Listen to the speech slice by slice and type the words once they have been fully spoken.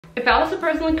If I was a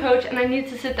personal coach and I needed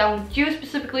to sit down with you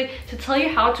specifically to tell you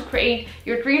how to create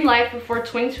your dream life before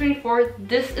 2024,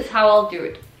 this is how I'll do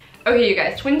it. Okay, you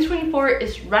guys, 2024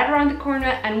 is right around the corner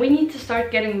and we need to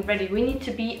start getting ready. We need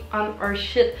to be on our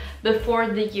shit before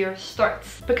the year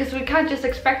starts. Because we can't just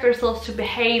expect ourselves to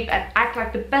behave and act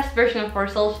like the best version of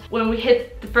ourselves when we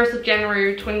hit the 1st of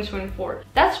January 2024.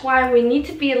 That's why we need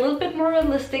to be a little bit more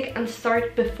realistic and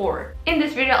start before. In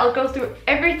this video, I'll go through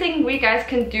everything we guys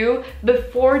can do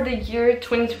before the year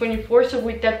 2024 so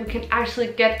that we can actually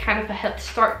get kind of a head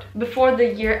start before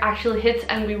the year actually hits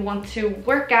and we want to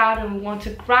work out and we want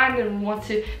to grind and we want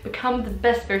to become the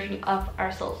best version of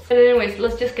ourselves. But anyways,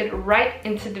 let's just get right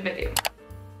into the video.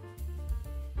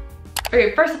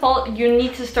 Okay, first of all, you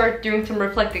need to start doing some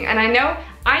reflecting. And I know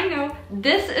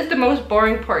this is the most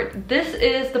boring part. This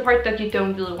is the part that you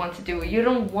don't really want to do. You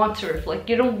don't want to reflect.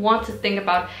 You don't want to think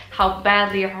about how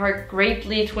badly or how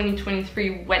greatly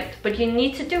 2023 went. But you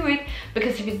need to do it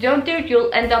because if you don't do it,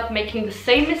 you'll end up making the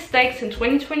same mistakes in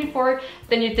 2024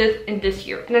 than you did in this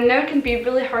year. And I know it can be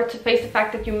really hard to face the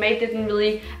fact that you didn't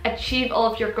really achieve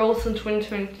all of your goals in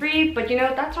 2023, but you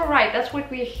know, that's alright. That's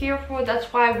what we're here for. That's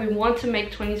why we want to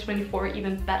make 2024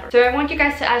 even better. So I want you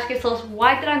guys to ask yourselves,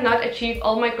 why did I not achieve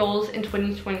all my goals in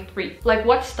 2023? Like,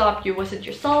 what stopped you? Was it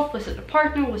yourself? Was it a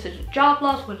partner? Was it a job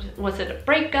loss? Was it a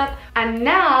breakup? And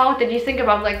now that you think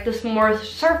about like this more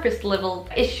surface level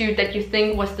issue that you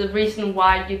think was the reason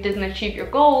why you didn't achieve your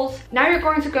goals, now you're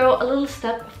going to go a little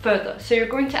step further. So you're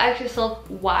going to ask yourself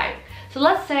why. So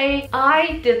let's say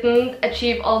I didn't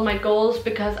achieve all my goals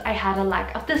because I had a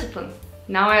lack of discipline.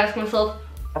 Now I ask myself,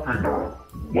 okay, Norah,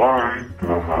 why do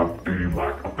I have a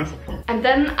lack of discipline? And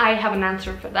then I have an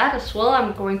answer for that as well.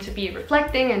 I'm going to be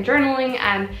reflecting and journaling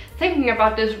and thinking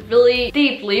about this really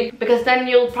deeply, because then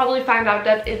you'll probably find out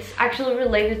that it's actually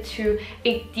related to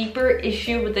a deeper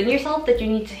issue within yourself that you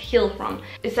need to heal from.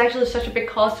 It's actually such a big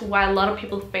cause to why a lot of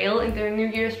people fail in their New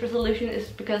Year's resolution is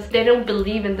because they don't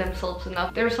believe in themselves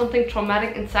enough. There's something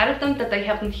traumatic inside of them that they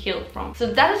haven't healed from.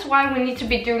 So that is why we need to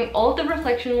be doing all the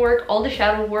reflection work, all the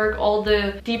shadow work, all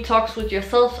the deep talks with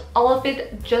yourselves, all of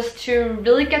it, just to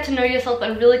really get to know yourself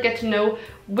and really get to know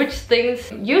which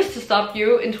things used to stop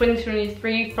you in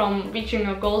 2023 from reaching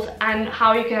your goals and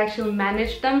how you can actually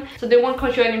manage them so they won't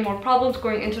cause you any more problems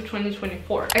going into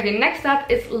 2024. Okay, next up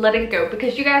is letting go,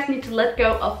 because you guys need to let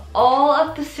go of all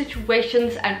of the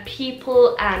situations and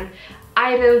people and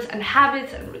items and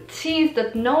habits and routines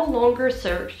that no longer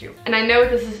serves you. And I know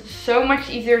this is so much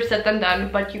easier said than done,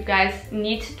 but you guys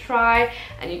need to try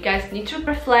and you guys need to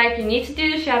reflect. You need to do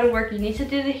the shadow work. You need to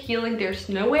do the healing. There's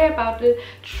no way about it.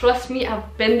 Trust me,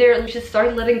 I've been there. You should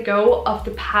start letting go of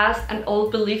the past and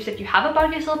old beliefs that you have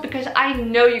about yourself, because I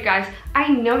know you guys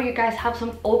have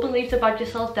some old beliefs about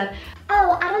yourself that,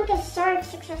 oh, I don't deserve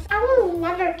success. I will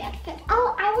never get fit.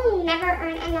 Oh, I will never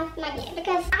earn enough money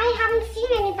because I haven't seen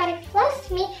anybody close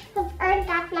to me who've earned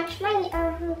that much money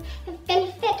or who have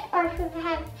been fit or who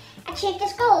have achieved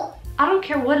this goal. I don't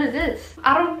care what it is.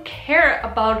 I don't care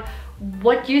about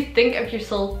what you think of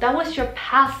yourself. That was your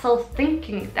past self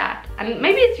thinking that. And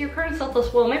maybe it's your current self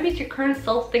as well. Maybe it's your current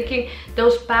self thinking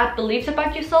those bad beliefs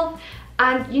about yourself.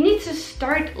 And you need to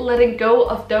start letting go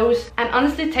of those, and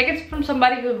honestly, take it from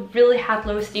somebody who really had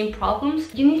low esteem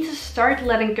problems. You need to start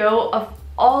letting go of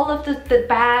all of the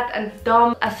bad and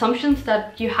dumb assumptions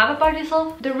that you have about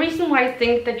yourself. The reason why I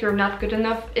think that you're not good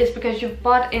enough is because you've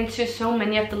bought into so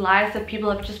many of the lies that people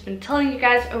have just been telling you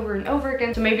guys over and over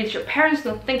again. So maybe it's your parents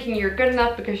not thinking you're good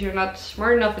enough because you're not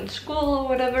smart enough in school or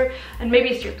whatever, and maybe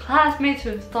it's your classmates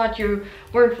who thought you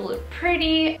weren't really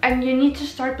pretty. And you need to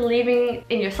start believing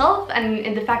in yourself and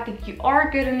in the fact that you are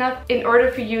good enough in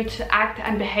order for you to act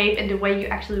and behave in the way you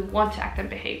actually want to act and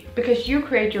behave, because you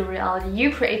create your reality.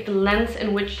 You create the lens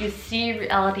in which you see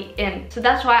reality in. So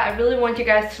that's why I really want you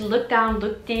guys to look down,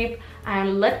 look deep,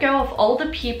 and let go of all the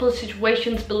people,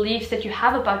 situations, beliefs that you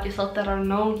have about yourself that are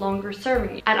no longer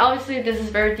serving you. And obviously this is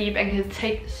very deep and can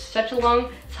take such a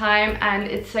long time, and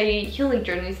it's a healing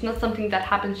journey. It's not something that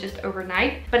happens just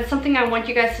overnight, but it's something I want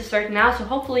you guys to start now, so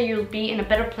hopefully you'll be in a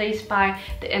better place by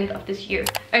the end of this year.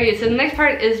 Okay, so the next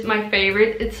part is my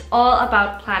favorite. It's all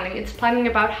about planning. It's planning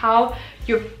about how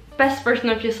your best version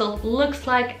of yourself looks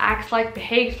like, acts like,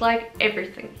 behaves like,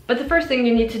 everything. But the first thing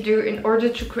you need to do in order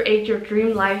to create your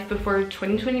dream life before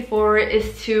 2024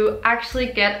 is to actually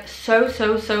get so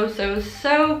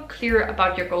clear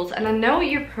about your goals. And I know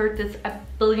you've heard this a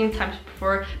billion times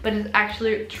before, but it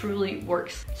actually truly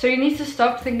works. So you need to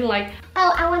stop thinking like,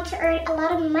 oh, I want to earn a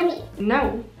lot of money.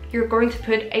 No, you're going to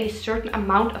put a certain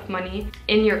amount of money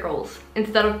in your goals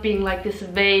instead of being like this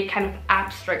vague kind of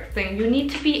abstract thing. You need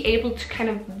to be able to kind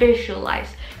of visualize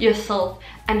yourself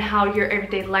and how your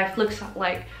everyday life looks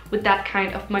like with that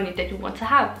kind of money that you want to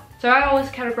have. So I always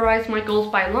categorize my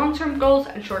goals by long-term goals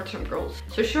and short-term goals.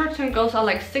 So short-term goals are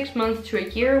like 6 months to a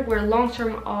year, where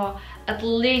long-term are at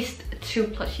least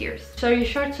 2+ years. So your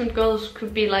short-term goals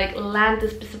could be like land a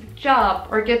specific job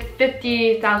or get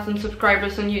 50,000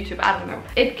 subscribers on YouTube. I don't know.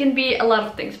 It can be a lot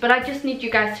of things, but I just need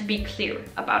you guys to be clear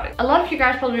about it. A lot of you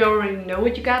guys probably already know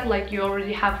what you got, like you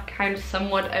already have kind of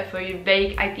somewhat of a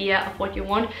vague idea of what you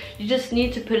want. You just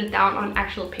need to put it down on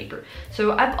actual paper.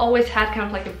 So I've always had kind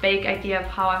of like a vague idea of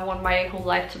how I want my whole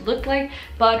life to look like,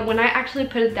 but when I actually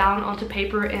put it down onto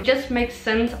paper, it just makes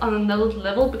sense on another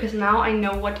level, because now I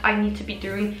know what I need to be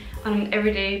doing on an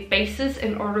everyday basis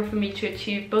in order for me to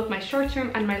achieve both my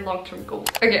short-term and my long-term goals.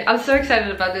 Okay, I'm so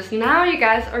excited about this. Now you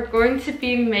guys are going to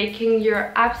be making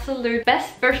your absolute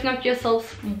best version of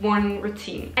yourselves morning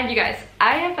routine. And you guys,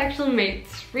 I have actually made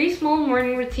 3 small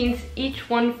morning routines, each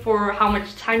one for how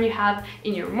much time you have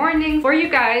in your morning, for you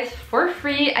guys for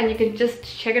free, and you can just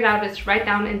check it out. It's right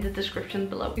down in the description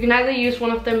below. You can either use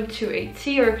one of them to a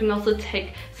T, or you can also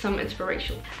take some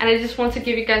inspiration. And I just want to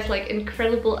give you guys like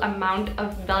incredible amount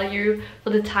of value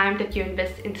for the time that you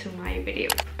invest into my video.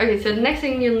 Okay, so the next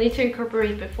thing you'll need to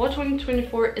incorporate before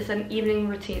 2024 is an evening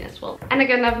routine as well. And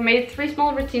again, I've made 3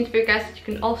 small routines for you guys that you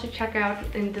can also check out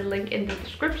in the link in the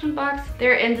description box.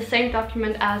 They're in the same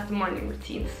document as the morning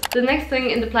routines. The next thing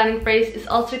in the planning phase is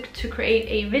also to create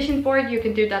a vision board. You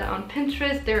can do that on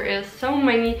Pinterest. There is so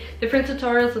many different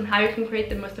tutorials on how you can create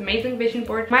the most amazing vision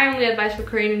board. My only advice for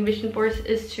creating vision boards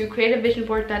is to create a vision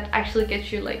board that actually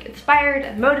gets you like inspired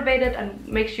and motivated and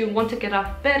makes you want to get out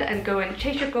of bed and go and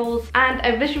chase your goals, and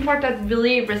a vision board that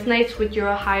really resonates with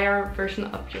your higher version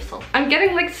of yourself. I'm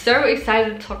getting like so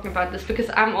excited talking about this because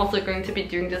I'm also going to be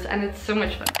doing this and it's so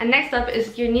much fun. And next up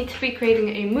is you need to be creating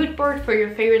a mood board for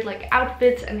your favorite like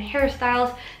outfits and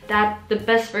hairstyles that the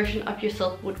best version of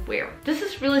yourself would wear. This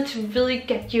is really to really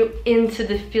get you into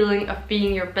the feeling of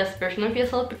being your best version of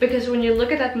yourself, because when you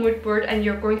look at that mood board and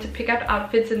you're going to pick out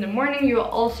outfits in the morning, you're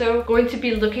also going to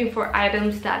be looking for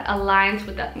items that aligns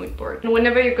with that mood board. And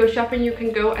whenever you go shopping, you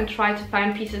can go and try to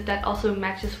find pieces that also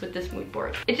matches with this mood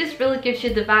board. It just really gives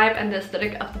you the vibe and the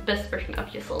aesthetic of the best version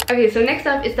of yourself. Okay, so next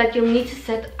up is that you'll need to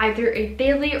set either a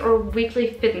daily or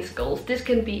weekly fitness goals. This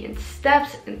can be in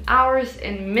steps, in hours,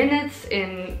 in minutes,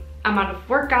 in amount of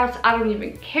workouts. I don't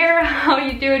even care how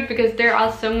you do it, because there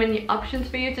are so many options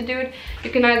for you to do it.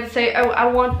 You can either say, oh, I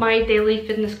want my daily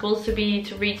fitness goals to be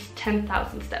to reach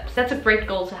 10,000 steps. That's a great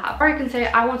goal to have. Or you can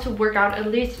say, I want to work out at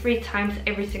least 3 times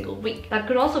every single week. That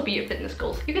could also be your fitness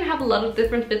goals. You can have a lot of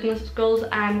different fitness goals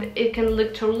and it can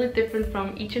look totally different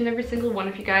from each and every single one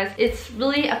of you guys. It's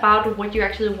really about what you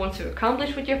actually want to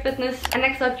accomplish with your fitness. And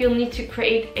next up, you'll need to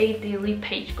create a daily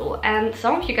page goal. And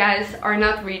some of you guys are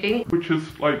not reading, which is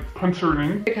like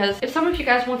concerning, because if some of you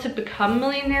guys want to become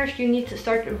millionaires, you need to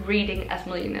start reading as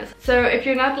millionaires. So if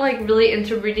you're not like really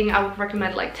into reading, I would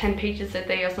recommend like 10 pages a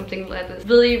day or something that is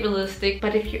really realistic.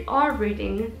 But if you are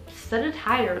reading, set it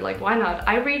higher. Like, why not?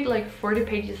 I read like 40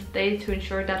 pages a day to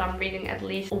ensure that I'm reading at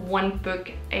least 1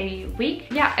 book a week.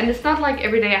 Yeah, and it's not like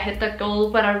every day I hit that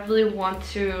goal, but I really want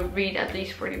to read at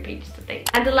least 40 pages a day.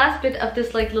 And the last bit of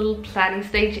this like little planning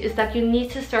stage is that you need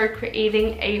to start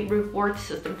creating a reward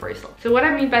system for yourself. So what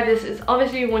I mean by this is,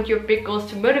 obviously you want your big goals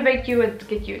to motivate you and to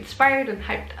get you inspired and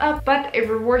hyped up, but a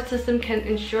reward system can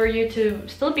ensure you to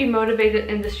still be motivated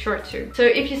in the short term. So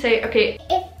if you say, okay,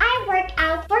 if I work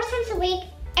out 4 times a week,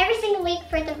 every single week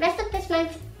for the rest of this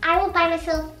month, I will buy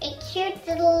myself a cute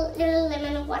little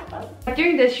lemon water bottle. By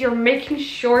doing this, you're making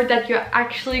sure that you're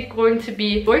actually going to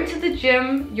be going to the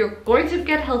gym, you're going to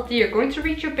get healthy, you're going to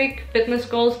reach your big fitness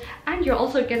goals, and you're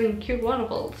also getting a cute water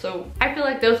bottle. So I feel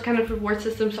like those kind of reward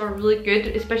systems are really good,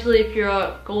 especially if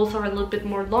your goals are a little bit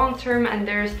more long-term and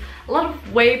there's a lot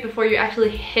of way before you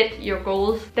actually hit your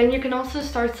goals. Then you can also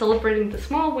start celebrating the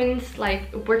small wins,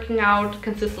 like working out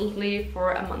consistently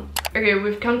for a month. Okay,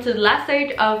 we've come to the last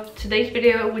stage of today's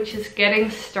video, which is getting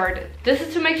started. This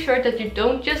is to make sure that you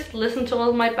don't just listen to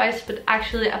all my advice, but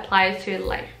actually apply it to your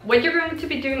life. What you're going to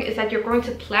be doing is that you're going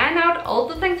to plan out all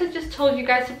the things I just told you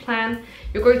guys to plan.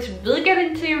 You're going to really get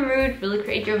into your mood, really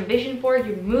create your vision board,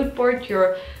 your mood board,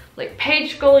 your like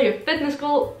page goal, your fitness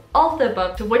goal, all of the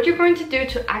above. So what you're going to do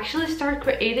to actually start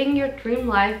creating your dream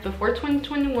life before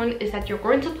 2021 is that you're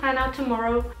going to plan out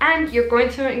tomorrow and you're going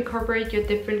to incorporate your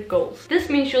different goals. This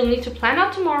means you'll need to plan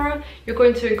out tomorrow, you're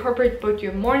going to incorporate both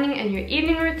your morning and your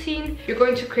evening routine, you're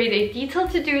going to create a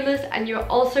detailed to-do list, and you're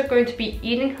also going to be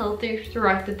eating healthy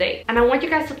throughout the day. And I want you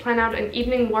guys to plan out an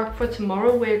evening walk for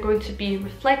tomorrow where you're going to be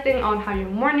reflecting on how your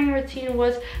morning routine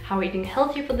was, how eating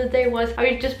healthy for the day was, how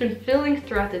you've just been feeling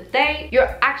throughout the day.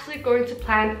 You're actually going to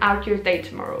plan out your day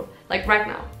tomorrow, like right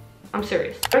now. I'm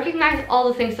serious. Recognize all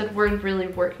the things that weren't really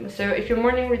working. So if your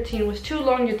morning routine was too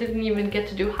long, you didn't even get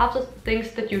to do half the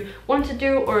things that you want to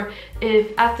do, or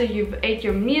if after you've ate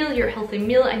your meal, your healthy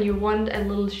meal, and you want a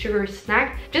little sugary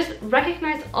snack, just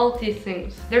recognize all of these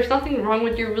things. There's nothing wrong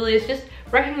with you really, it's just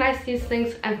recognize these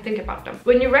things and think about them.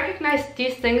 When you recognize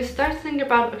these things, start thinking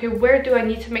about, okay, where do I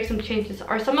need to make some changes?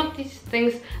 Are some of these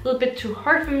things a little bit too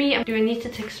hard for me? Do I need to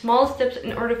take small steps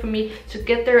in order for me to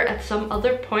get there at some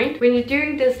other point? When you're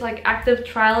doing this like active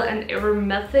trial and error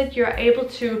method, you're able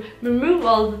to remove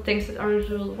all of the things that aren't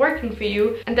really working for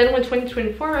you, and then when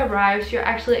 2024 arrives, you're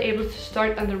actually able to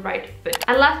start on the right foot.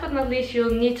 And last but not least,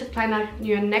 you'll need to plan out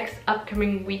your next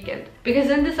upcoming weekend, because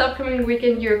in this upcoming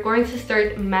weekend you're going to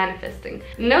start manifesting.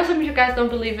 I know some of you guys don't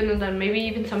believe in it, and maybe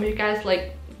even some of you guys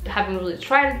like haven't really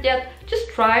tried it yet. Just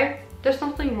try. There's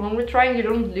nothing wrong with trying. You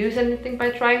don't lose anything by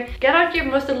trying. Get out your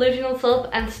most delusional self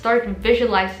and start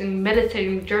visualizing,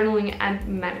 meditating, journaling, and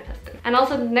manifesting. And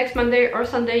also next Monday or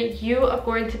Sunday, you are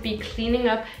going to be cleaning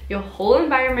up your whole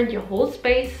environment, your whole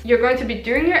space. You're going to be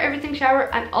doing your everything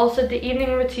shower and also the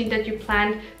evening routine that you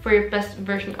planned for your best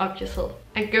version of yourself.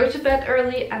 And go to bed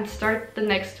early and start the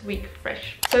next week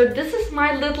fresh. So this is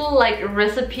my little like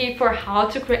recipe for how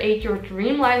to create your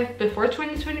dream life before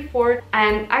 2024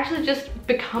 and actually just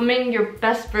becoming your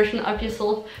best version of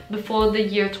yourself before the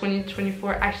year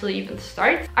 2024 actually even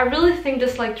starts. I really think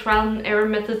this like trial and error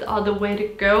method are the way to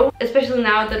go, especially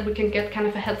now that we can get kind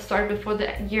of a head start before the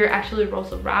year actually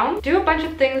rolls around. Do a bunch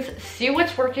of things, see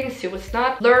what's working, see what's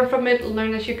not, learn from it,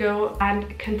 learn as you go,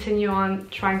 and continue on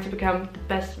trying to become the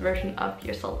best version of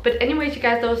yourself. But anyways, you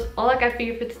guys, that was all I got for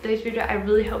you for today's video. I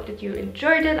really hope that you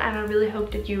enjoyed it, and I really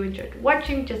hope that you enjoyed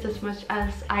watching just as much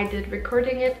as I did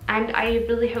recording it, and I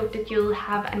really hope that you'll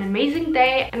have an amazing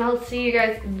day, and I'll see you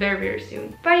guys very, very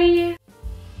soon. Bye!